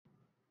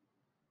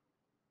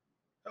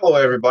Hello,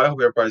 everybody.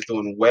 Hope everybody's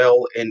doing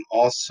well and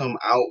awesome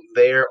out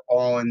there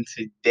on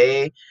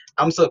today.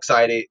 I'm so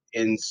excited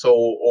and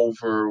so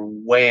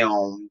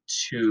overwhelmed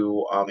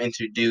to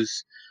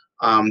introduce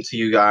to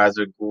you guys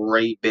a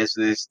great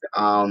business.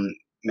 Man,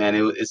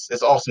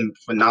 it's awesome,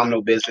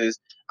 phenomenal business.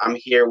 I'm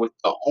here with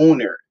the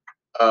owner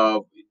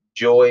of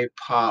Joy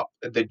Pop,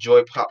 the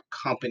Joy Pop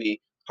Company.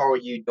 How are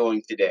you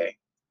doing today?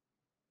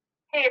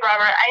 Hey,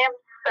 Robert, I am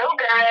so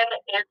good.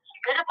 It's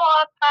beautiful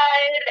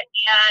outside,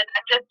 and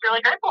I'm just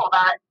really grateful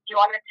that you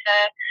wanted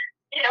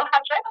to,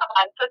 have Drive Up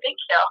on. So thank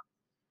you.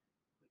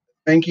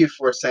 Thank you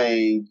for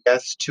saying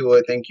yes to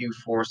it. Thank you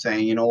for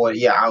saying, you know what,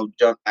 yeah, I'll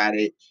jump at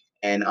it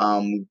and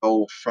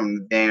go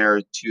from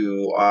there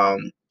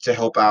to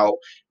help out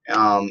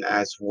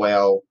as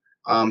well.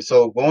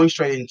 So going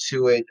straight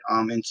into it,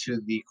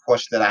 into the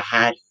question that I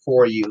had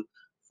for you,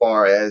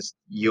 far as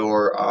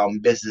your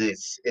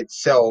business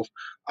itself,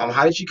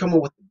 how did you come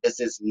up with the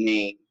business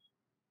name?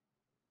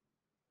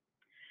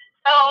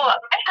 So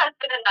my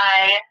husband and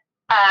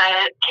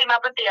I came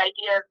up with the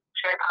idea of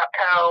Joy Pop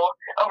Co.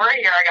 over a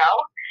year ago,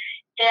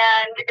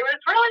 and it was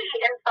really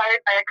inspired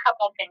by a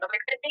couple of things.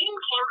 Like the name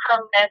came from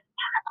this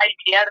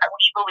idea that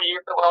we believe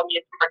the world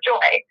needs more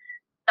joy.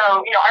 So,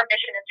 our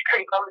mission is to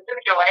create moments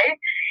of joy.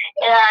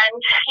 And,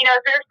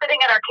 as we were sitting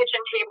at our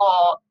kitchen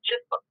table,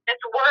 just this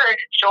word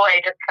joy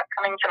just kept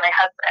coming to my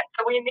husband.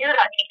 So we knew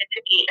that needed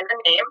to be in the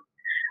name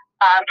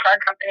for our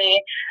company.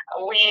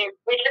 We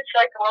just feel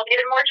like the world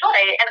needed more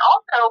joy. And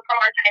also from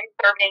our time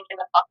serving in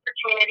the foster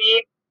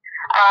community,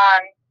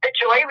 the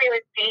joy we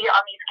would see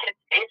on these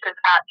kids' faces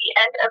at the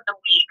end of the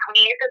week.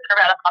 We used to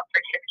serve at a foster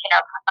kids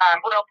camp,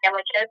 rural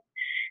family kids.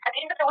 At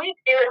the end of the week,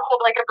 we would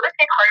hold like a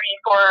birthday party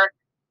for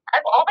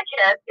all the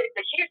kids. It's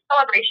a huge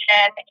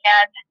celebration,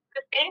 and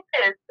the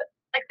faces,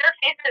 like their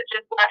faces,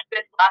 just left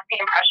this lasting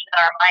impression in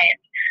our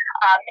minds.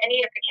 Many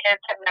of the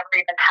kids have never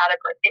even had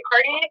a birthday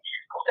party,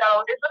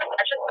 so this was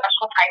such a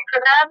special time for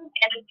them,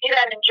 and to see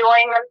them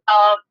enjoying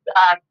themselves,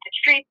 the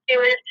treats they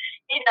would,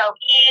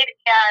 eat,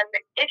 and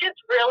it just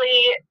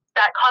really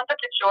that concept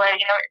of joy,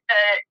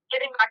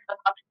 giving back to the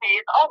community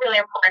is all really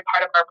important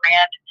part of our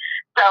brand.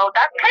 So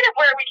that's kind of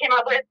where we came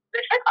up with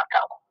the Trip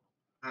Co.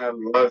 I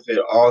love it.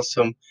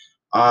 Awesome.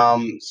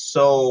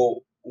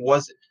 So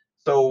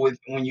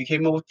when you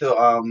came up with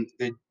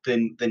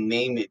the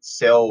name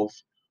itself,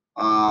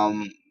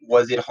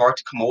 was it hard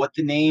to come up with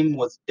the name?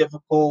 Was it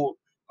difficult,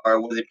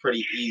 or was it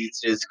pretty easy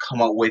to just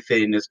come up with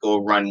it and just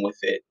go run with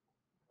it?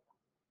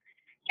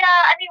 Yeah,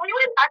 I mean, we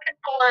went back and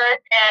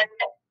forth, and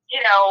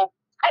you know,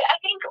 I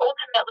think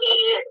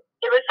ultimately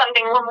it was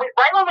something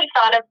right when we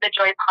thought of the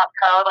Joy Pop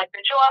Co, like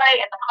the joy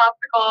and the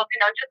popsicles,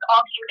 just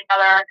all came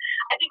together.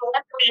 I think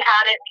once we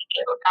had it, we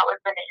knew that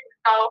was the name.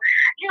 So,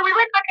 we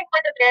went back and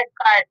forth a bit,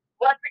 but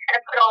once we kind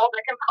of put all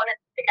the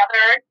components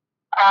together,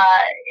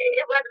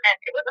 it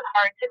wasn't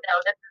hard to know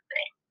this is the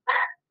name.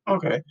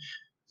 Okay.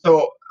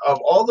 So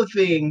of all the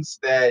things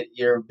that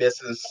your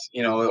business,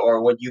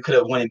 or what you could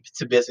have went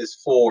into business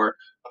for,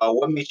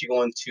 what made you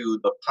go into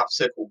the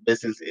popsicle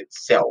business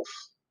itself?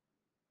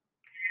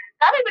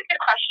 That is a good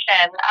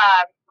question.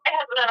 My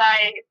husband and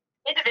I,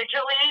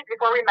 individually,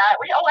 before we met,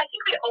 I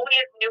think we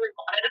always knew we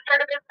wanted to start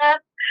a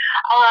business.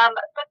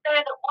 But then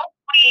once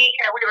we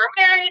were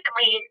married, and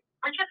we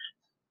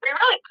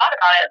really thought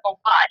about it a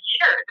lot.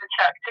 Years it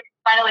took to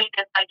finally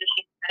decide to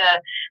take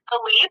the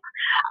leap.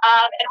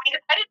 And we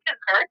decided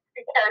dessert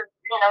because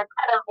it's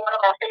kind of one of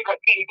our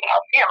favorite things in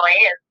our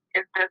family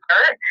is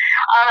dessert.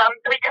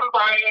 So we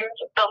combined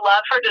the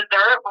love for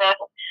dessert with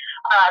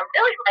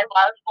really my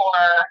love for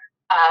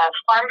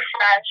farm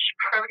fresh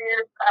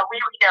produce. We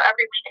would,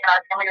 every weekend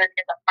our family would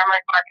get the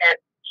farmers market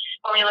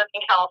when we lived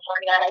in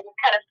California, and I just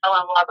kind of fell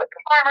in love with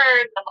the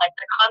farmers and like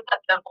the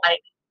concept of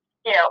like,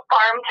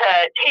 farm to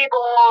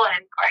table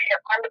and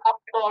farm to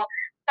possible.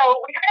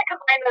 So we kind of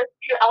combined those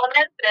two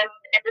elements and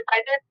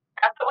decided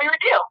that's what we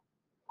would do.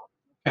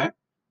 Okay.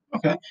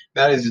 Okay,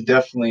 that is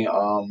definitely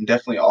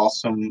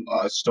awesome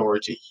story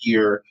to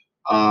hear.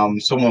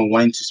 Someone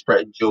wanting to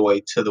spread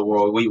joy to the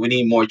world. We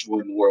need more joy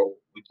in the world.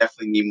 We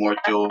definitely need more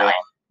joy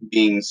Definitely.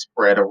 being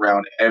spread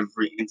around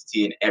every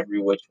entity in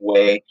every which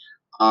way.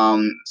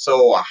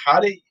 So how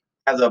did,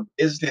 as a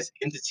business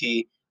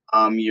entity,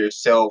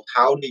 yourself,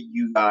 how did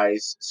you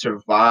guys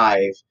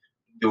survive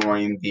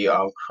during the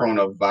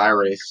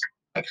coronavirus?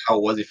 Like, how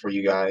was it for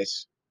you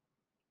guys?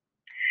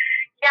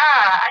 Yeah,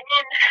 I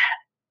mean,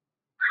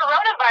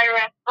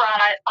 coronavirus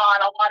brought on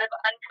a lot of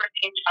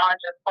unforeseen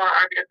challenges for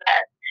our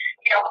business.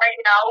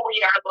 Right now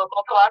we are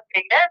local to Las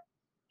Vegas.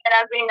 And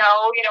as we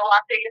know,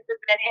 Las Vegas has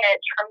been hit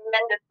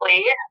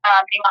tremendously,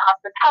 being a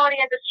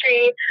hospitality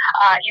industry,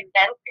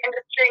 events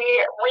industry.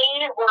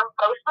 We were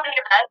mostly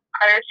events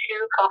prior to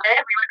COVID.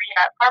 We would be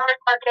at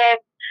farmers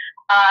markets.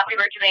 We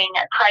were doing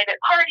private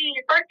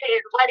parties,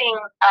 birthdays,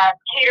 weddings,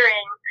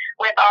 catering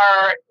with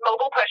our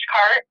mobile push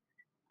cart.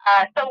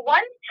 So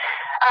once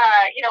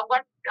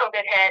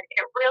COVID hit,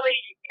 it really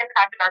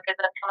impacted our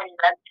business from an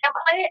event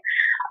standpoint.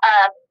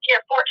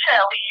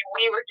 Fortunately,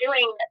 we were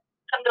doing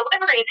some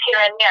deliveries here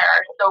and there,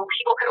 so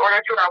people could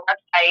order through our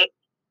website.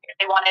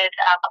 They wanted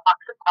a box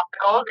of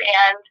popsicles,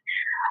 and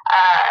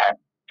uh,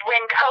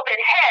 when COVID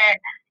hit,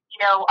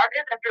 our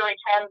business really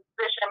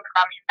transitioned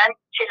from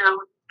events to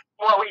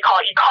what we call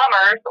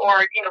e-commerce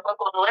or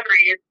local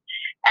deliveries,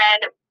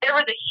 and there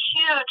was a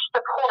huge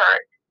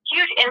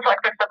influx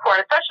of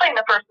support, especially in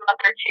the first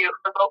month or two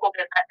for local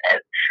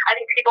businesses. I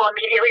think people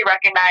immediately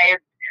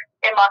recognized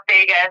in Las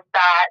Vegas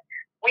that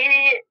we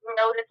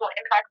know this will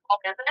impact small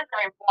business, and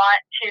we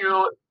want to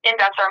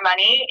invest our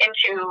money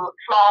into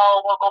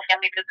small local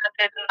family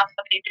businesses, and that's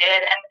what they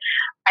did. And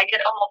I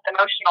get almost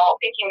emotional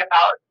thinking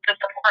about the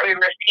support we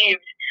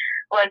received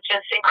was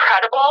just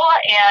incredible,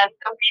 and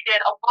so we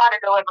did a lot of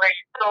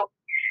deliveries. So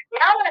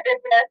now in the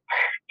business,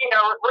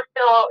 we're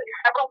still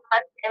several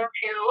months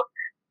into,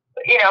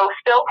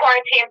 still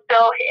quarantine,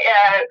 still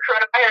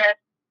coronavirus.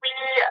 We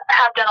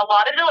have done a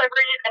lot of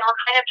deliveries, and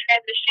we're kind of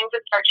transitioning to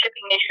start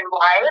shipping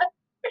nationwide,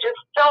 which is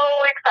so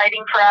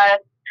exciting for us.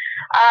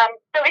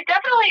 So it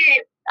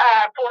definitely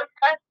forced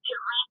us to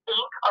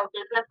rethink our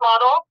business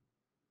model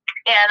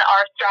and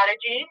our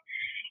strategy.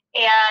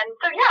 And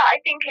so, yeah,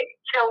 I think,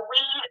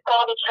 we saw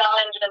the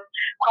challenge and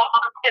saw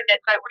the pivot,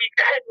 but we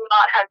could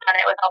not have done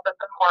it without the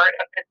support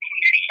of this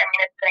community. I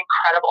mean, it's been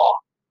incredible.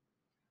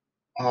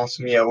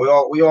 Awesome. Yeah,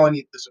 we all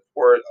need the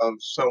support of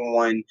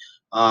someone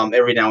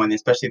every now and then,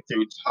 especially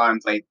through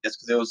times like this,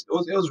 because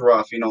it was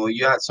rough. You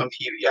had some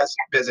people, you had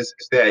some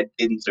businesses that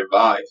didn't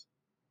survive,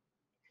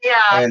 Yeah,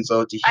 and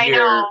so to I hear,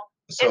 know.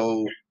 It's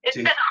so it's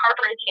to been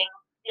heartbreaking.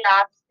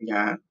 Yeah.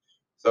 yeah,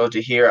 so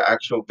to hear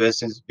actual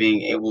business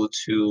being able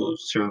to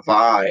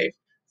survive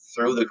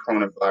through the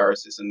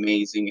coronavirus is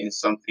amazing and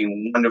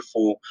something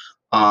wonderful.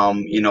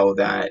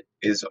 That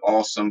is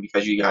awesome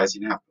because you guys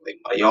didn't have to lay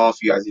money off.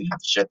 You guys didn't have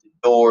to shut the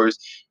doors.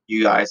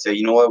 You guys said,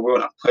 you know what, we're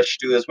gonna push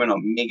through this. We're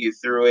gonna make it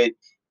through it,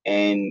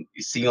 and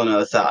see you on the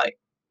other side.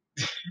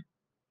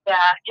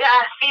 Yeah, yeah.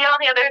 See you on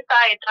the other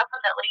side,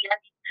 definitely.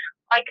 And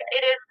like,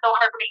 it is so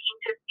heartbreaking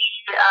to see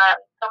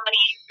so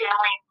many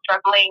families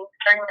struggling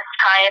during this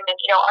time, and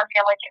our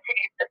family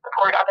continues to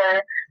support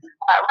other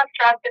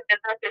restaurants and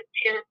businesses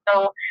too.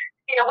 So,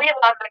 we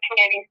love the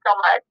community so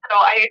much. So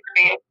I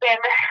agree. It's been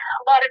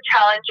a lot of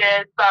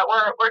challenges, but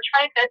we're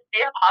trying to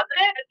stay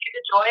positive and see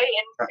the joy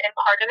in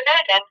part of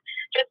it, and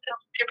just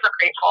super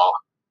grateful.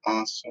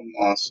 Awesome,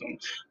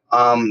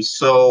 awesome.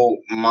 So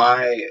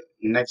my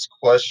next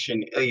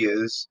question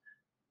is,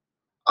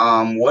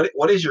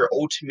 what is your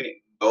ultimate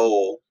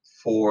goal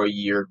for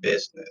your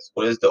business?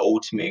 What is the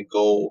ultimate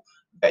goal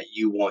that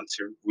you want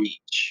to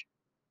reach?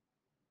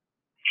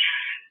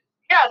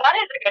 Yeah, that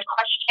is a good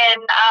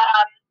question.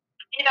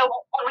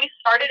 When we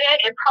started it,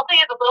 it probably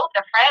is a little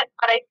different,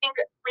 but I think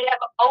we have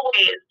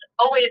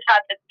always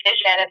had this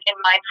vision in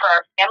mind for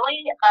our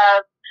family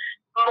of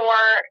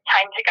more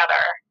time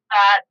together.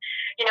 That,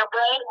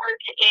 Brad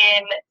worked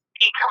in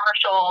the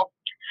commercial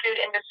food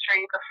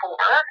industry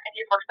before, and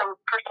he worked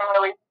for some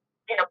really,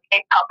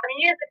 big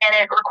companies, and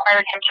it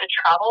required him to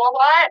travel a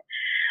lot.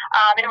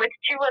 And with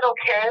two little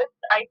kids,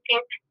 I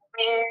think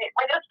we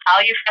just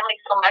value family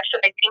so much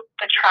that I think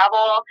the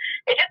travel,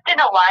 it just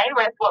didn't align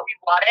with what we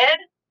wanted.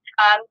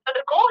 So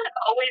the goal has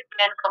always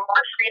been for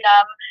more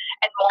freedom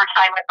and more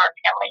time with our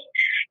family.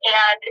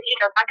 And,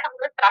 that comes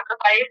with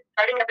sacrifice.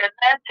 Starting a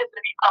business is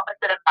the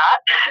opposite of that.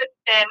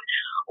 It's been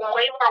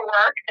way more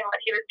work than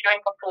what he was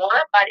doing before,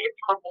 but it's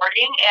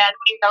rewarding, and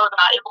we know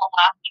that it will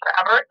last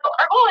forever. So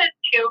our goal is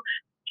to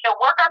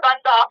work our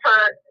butts off for,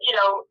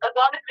 as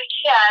long as we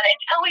can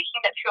until we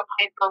can get to a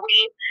place where we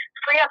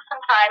free up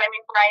some time. I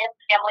mean,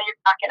 Brian's family is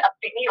back in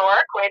upstate New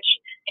York, which,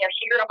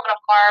 he grew up on a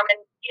farm,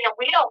 and,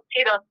 we don't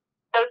see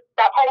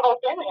that part of our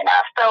family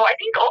enough. So I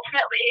think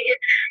ultimately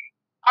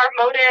our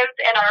motives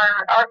and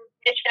our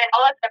mission and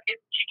all that stuff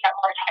is to get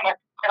more time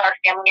with our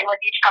family and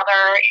with each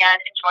other and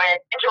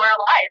enjoy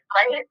our lives,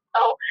 right?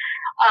 So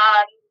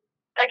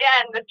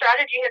again, the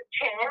strategy has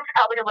changed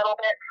probably a little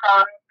bit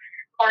from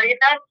more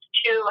events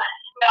to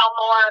now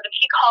more of the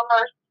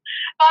e-commerce.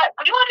 But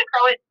we want to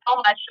grow it so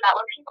much that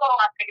when people in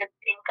Las Vegas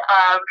think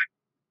of,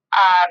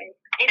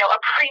 a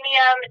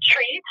premium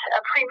treat,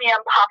 a premium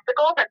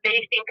popsicle, that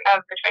they think of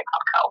the Trey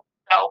Popco.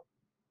 So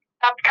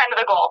that's kind of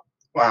the goal.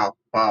 Wow,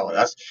 wow,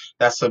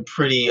 that's a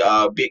pretty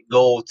big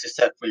goal to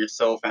set for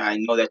yourself, and I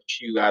know that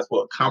you guys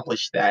will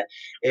accomplish that.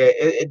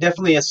 It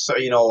definitely is,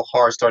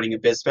 hard starting a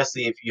business,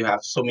 especially if you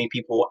have so many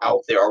people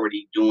out there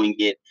already doing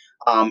it.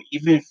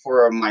 Even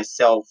for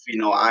myself,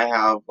 I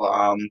have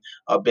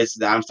a business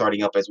that I'm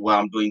starting up as well.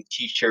 I'm doing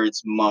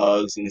T-shirts,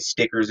 mugs, and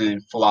stickers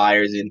and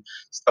flyers and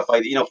stuff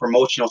like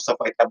promotional stuff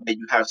like that. But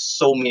you have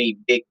so many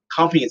big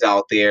companies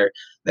out there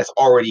that's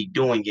already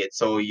doing it,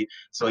 so you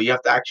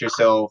have to ask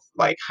yourself,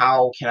 like,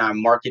 how can I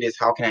market this?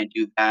 How can I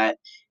do that?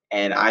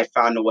 And I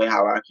found a way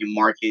how I can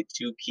market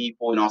to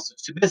people and also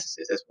to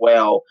businesses as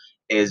well,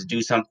 is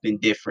do something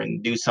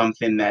different, do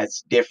something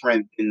that's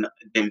different than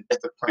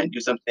just a print, do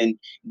something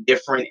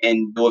different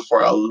and do it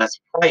for a less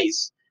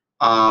price.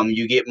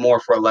 You get more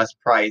for a less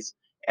price.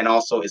 And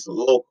also it's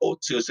local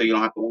too, so you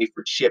don't have to wait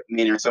for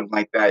shipment or something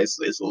like that. It's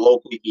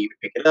local. You can either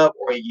pick it up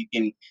or you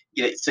can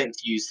get it sent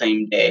to you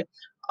same day.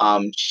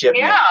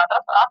 shipment. Yeah,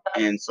 that's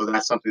awesome. And so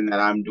that's something that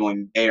I'm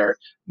doing there.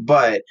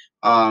 But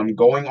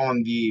going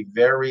on the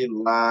very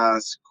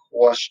last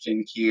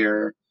question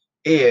here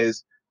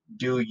is,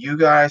 do you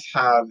guys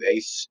have a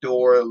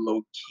store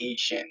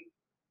location?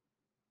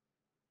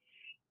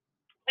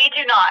 We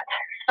do not.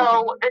 Okay,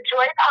 So the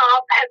Joy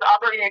Pop has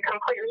operated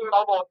completely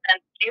mobile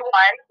since day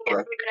one.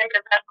 correct. We've been in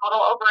business a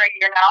little over a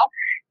year now.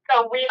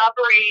 So we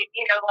operate,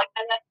 like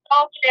the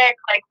nostalgic,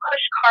 like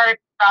push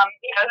carts from,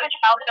 the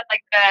childhood,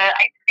 like the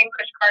ice cream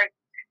push carts.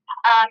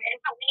 And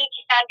so we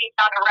can be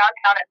found around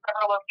town at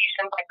several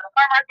locations, like the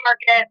farmers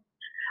market.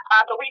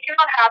 But we do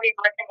not have a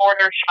brick and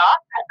mortar shop.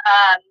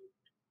 Um,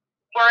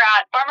 we're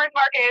at farmers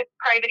markets,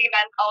 private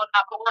events, all of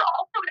that. But we're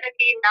also going to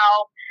be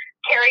now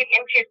carried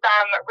into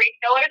some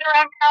retailers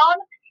around town.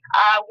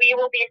 We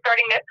will be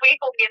starting this week.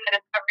 We'll be in the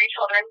Discovery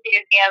Children's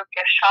Museum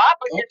gift shop,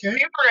 which is Okay.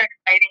 super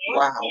exciting.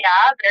 Wow.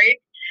 Yeah, very,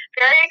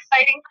 very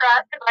exciting for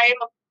us because I am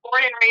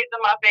born and raised in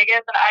Las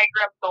Vegas, and I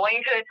grew up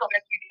going to the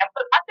Children's Museum,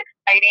 so that's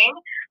exciting.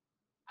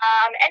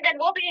 And then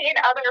we'll be in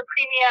other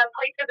premium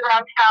places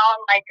around town,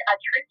 like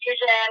True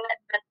Fusion,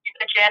 the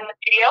Gin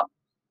Studio,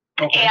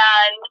 Okay.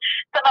 and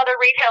some other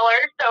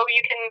retailers. So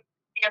you can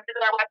visit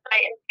our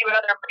website and see what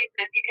other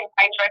places you can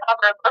find Joy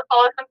Poppers, or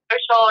follow us on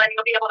social, and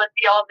you'll be able to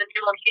see all of the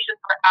new locations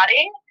we're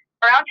adding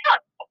around town.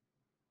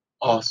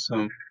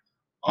 Awesome.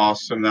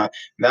 Awesome.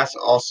 That's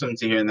awesome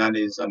to hear, and that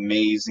is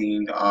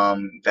amazing.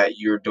 That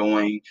you're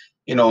doing,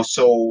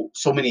 so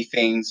many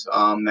things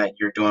that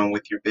you're doing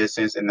with your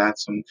business, and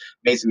that's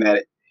amazing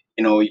that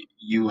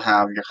you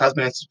have your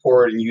husband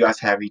support, and you guys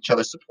have each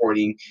other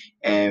supporting,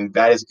 and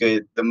that is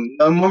good. The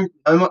number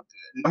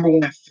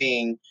one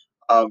thing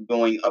of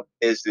doing a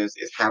business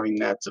is having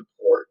that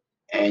support,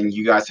 and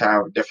you guys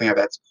have definitely have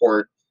that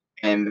support,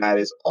 and that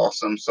is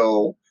awesome.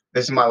 So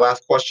this is my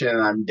last question,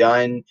 and I'm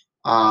done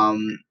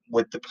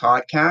with the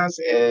podcast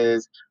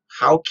is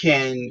how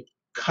can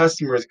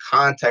customers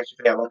contact you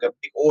if they have like a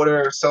big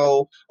order or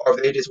so, or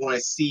if they just want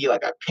to see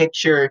like a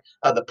picture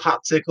of the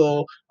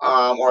popsicle,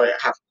 or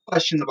have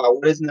questions about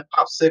what is in the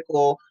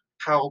popsicle,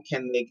 how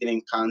can they get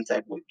in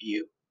contact with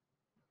you?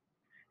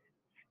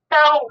 So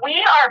we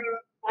are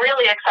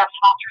really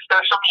accessible through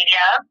social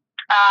media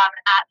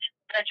at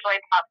the Joy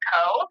Pop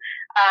Co.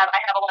 I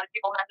have a lot of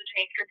people message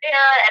me through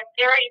there, and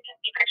there you can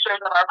see pictures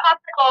of our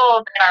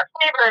popsicles and our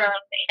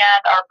flavors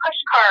and our push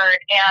cart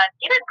and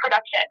even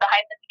production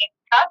behind the scenes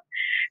stuff.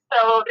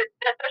 So the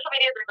social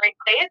media is a great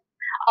place.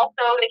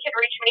 Also, they can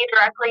reach me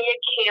directly at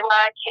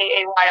Kayla,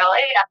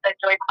 Kayla, at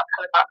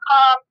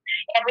thejoypopco.com.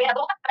 And we have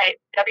a website,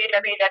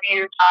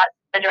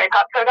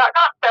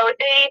 www.thejoypopco.com. So if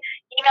they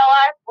email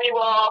us, we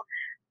will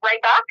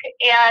write back,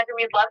 and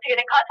we'd love to get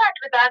in contact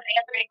with them,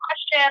 answer any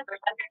questions, or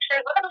send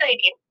pictures, whatever they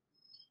need.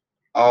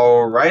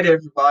 All right,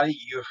 everybody,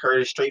 you heard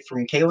it straight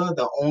from Kayla,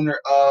 the owner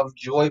of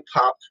Joy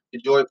Pop, the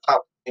Joy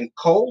Pop and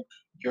Co.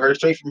 You heard it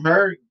straight from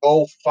her.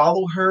 Go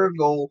follow her.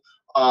 Go,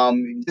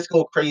 just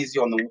go crazy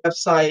on the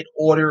website.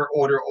 Order,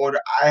 order, order.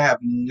 I have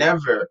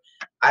never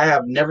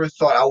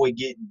thought I would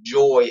get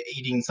joy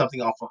eating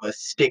something off of a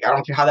stick. I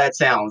don't care how that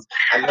sounds.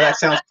 I know that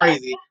sounds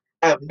crazy.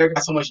 I have never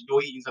got so much joy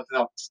eating something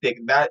off a stick.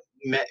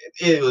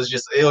 It was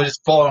just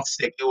falling off the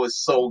stick. It was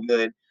so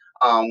good.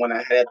 When I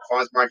had at the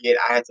farmers market,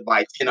 I had to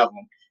buy 10 of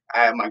them.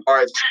 I had my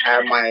guards, I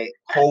had my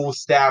whole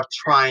staff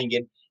trying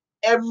it.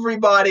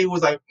 Everybody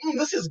was like,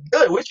 "This is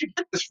good. Where'd you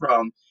get this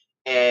from?"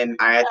 And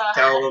I had to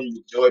tell them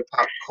the Joy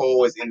Pop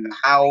Co. is in the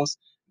house.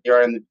 They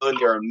are in the building.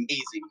 They are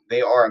amazing.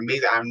 They are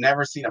amazing. I've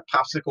never seen a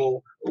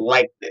popsicle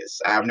like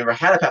this. I've never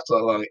had a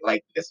popsicle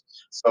like this.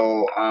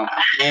 So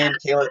again,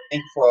 Kayla,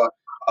 thank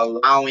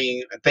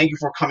you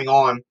for coming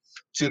on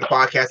to the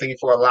podcast. Thank you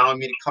for allowing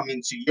me to come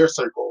into your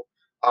circle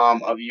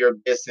of your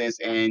business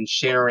and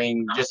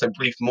sharing just a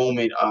brief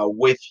moment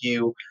with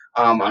you.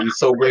 I'm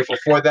so grateful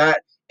for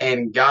that.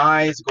 And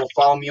guys, go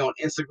follow me on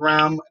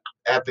Instagram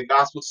at the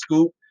Gospel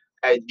Scoop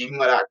at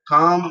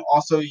gmail.com.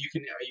 Also, you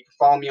can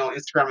follow me on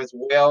Instagram as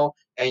well,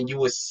 and you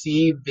will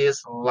see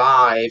this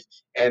live.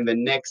 And the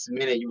next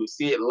minute, you will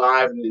see it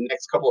live in the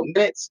next couple of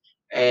minutes.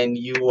 And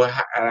and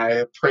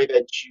I pray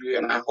that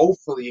and I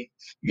hopefully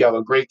you have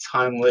a great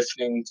time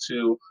listening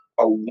to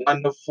a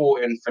wonderful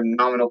and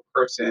phenomenal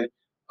person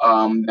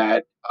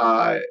that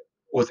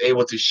was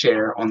able to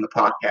share on the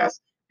podcast.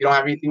 If you don't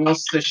have anything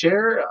else to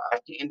share, I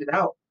can end it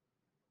out.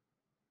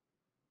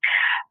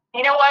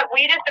 You know what?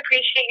 We just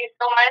appreciate you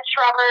so much,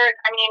 Robert.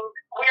 I mean,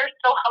 we're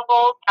so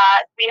humbled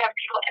that we have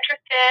people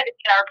interested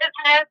in our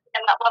business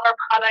and that love our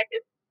product.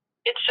 It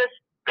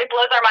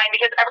blows our mind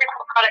because every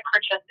product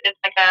purchase is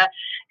like a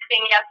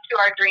saying yes to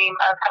our dream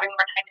of having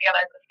more time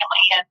together as a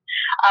family and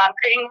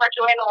creating more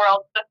joy in the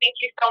world. So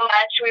thank you so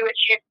much. We wish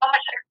you so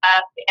much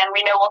success, and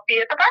we know we'll see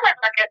you at the farmers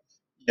market.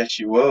 Yes,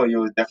 you will.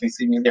 You'll definitely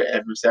see me there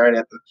every Saturday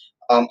at the.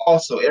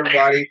 Also,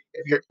 everybody,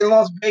 if you're in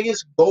Las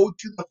Vegas, go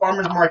to the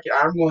farmers market.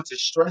 I'm going to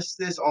stress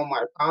this on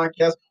my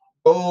podcast.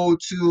 Go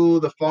to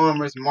the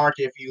farmers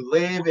market. If you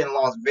live in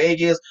Las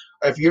Vegas,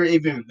 or if you're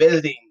even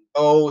visiting,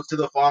 go to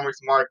the farmers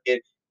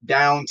market.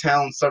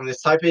 Downtown Summerlin.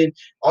 Just type in.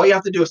 All you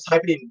have to do is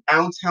type in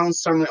Downtown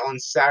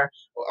Summerlin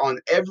on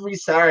every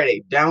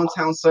Saturday.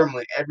 Downtown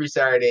Summerlin every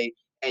Saturday,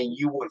 and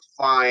you would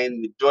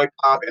find the Joy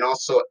Pop and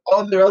also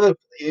other.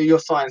 You'll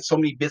find so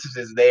many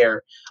businesses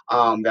there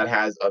that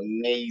has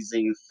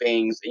amazing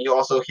things, and you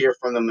also hear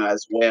from them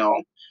as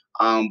well.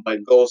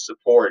 But go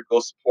support, go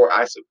support.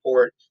 I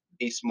support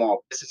these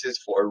small businesses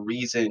for a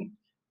reason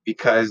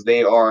because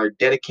they are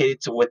dedicated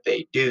to what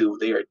they do.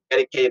 They are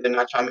dedicated. They're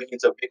not trying to make it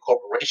into a big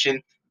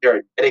corporation. They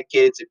are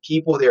dedicated to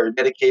people. They are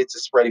dedicated to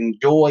spreading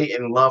joy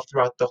and love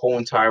throughout the whole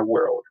entire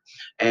world.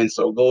 And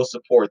so go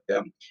support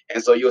them.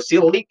 And so you'll see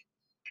a link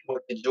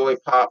with the Joy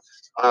Pop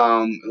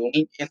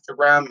link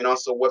Instagram and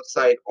also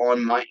website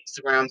on my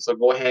Instagram. So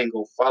go ahead and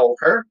go follow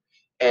her,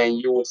 and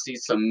you will see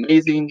some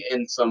amazing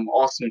and some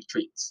awesome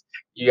treats.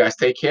 You guys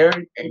take care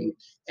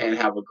and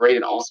have a great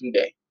and awesome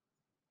day.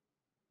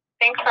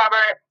 Thanks,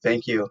 Robert.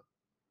 Thank you.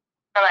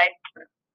 Bye bye.